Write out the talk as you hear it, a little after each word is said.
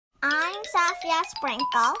I'm Safiya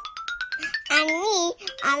Sprinkle. And me,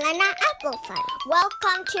 Alana Applefun.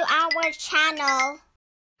 Welcome to our channel.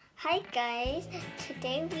 Hi guys,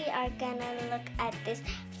 today we are gonna look at this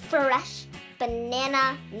fresh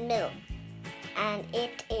banana milk. And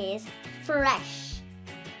it is fresh.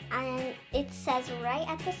 And it says right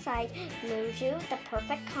at the side, Mooju, the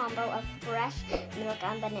perfect combo of fresh milk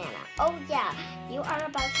and banana. Oh yeah, you are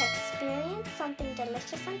about to experience something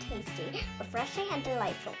delicious and tasty, refreshing and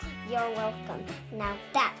delightful. You're welcome. Now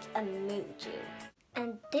that's a Mooju.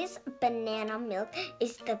 And this banana milk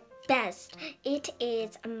is the best. It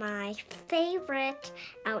is my favorite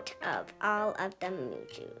out of all of the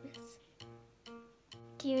Moojus.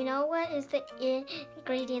 Do you know what is the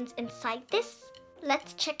ingredients inside this?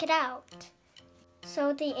 Let's check it out.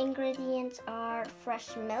 So the ingredients are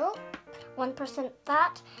fresh milk, 1%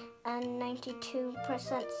 fat, and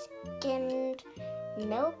 92% skimmed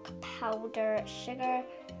milk, powder, sugar,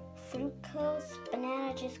 fructose,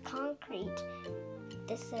 banana juice concrete.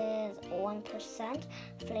 This is 1%,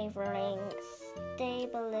 flavoring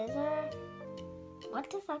stabilizer. What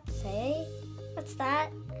does that say? What's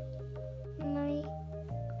that?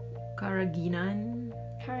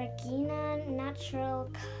 Carrageenan,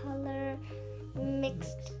 natural color,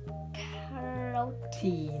 mixed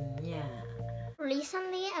protein. Yeah.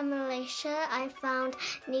 Recently in Malaysia, I found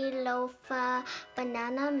Nilofa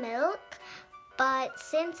Banana Milk, but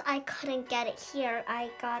since I couldn't get it here,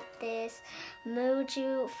 I got this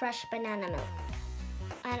Mooju fresh banana milk.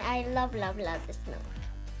 And I love this milk.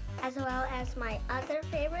 As well as my other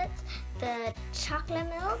favorites, the chocolate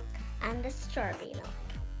milk and the strawberry milk.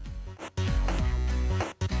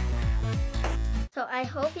 So I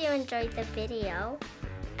hope you enjoyed the video,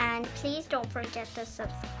 and please don't forget to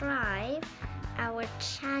subscribe our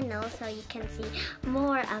channel so you can see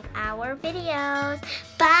more of our videos.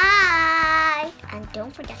 Bye! And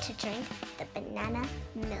don't forget to drink the banana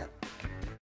milk.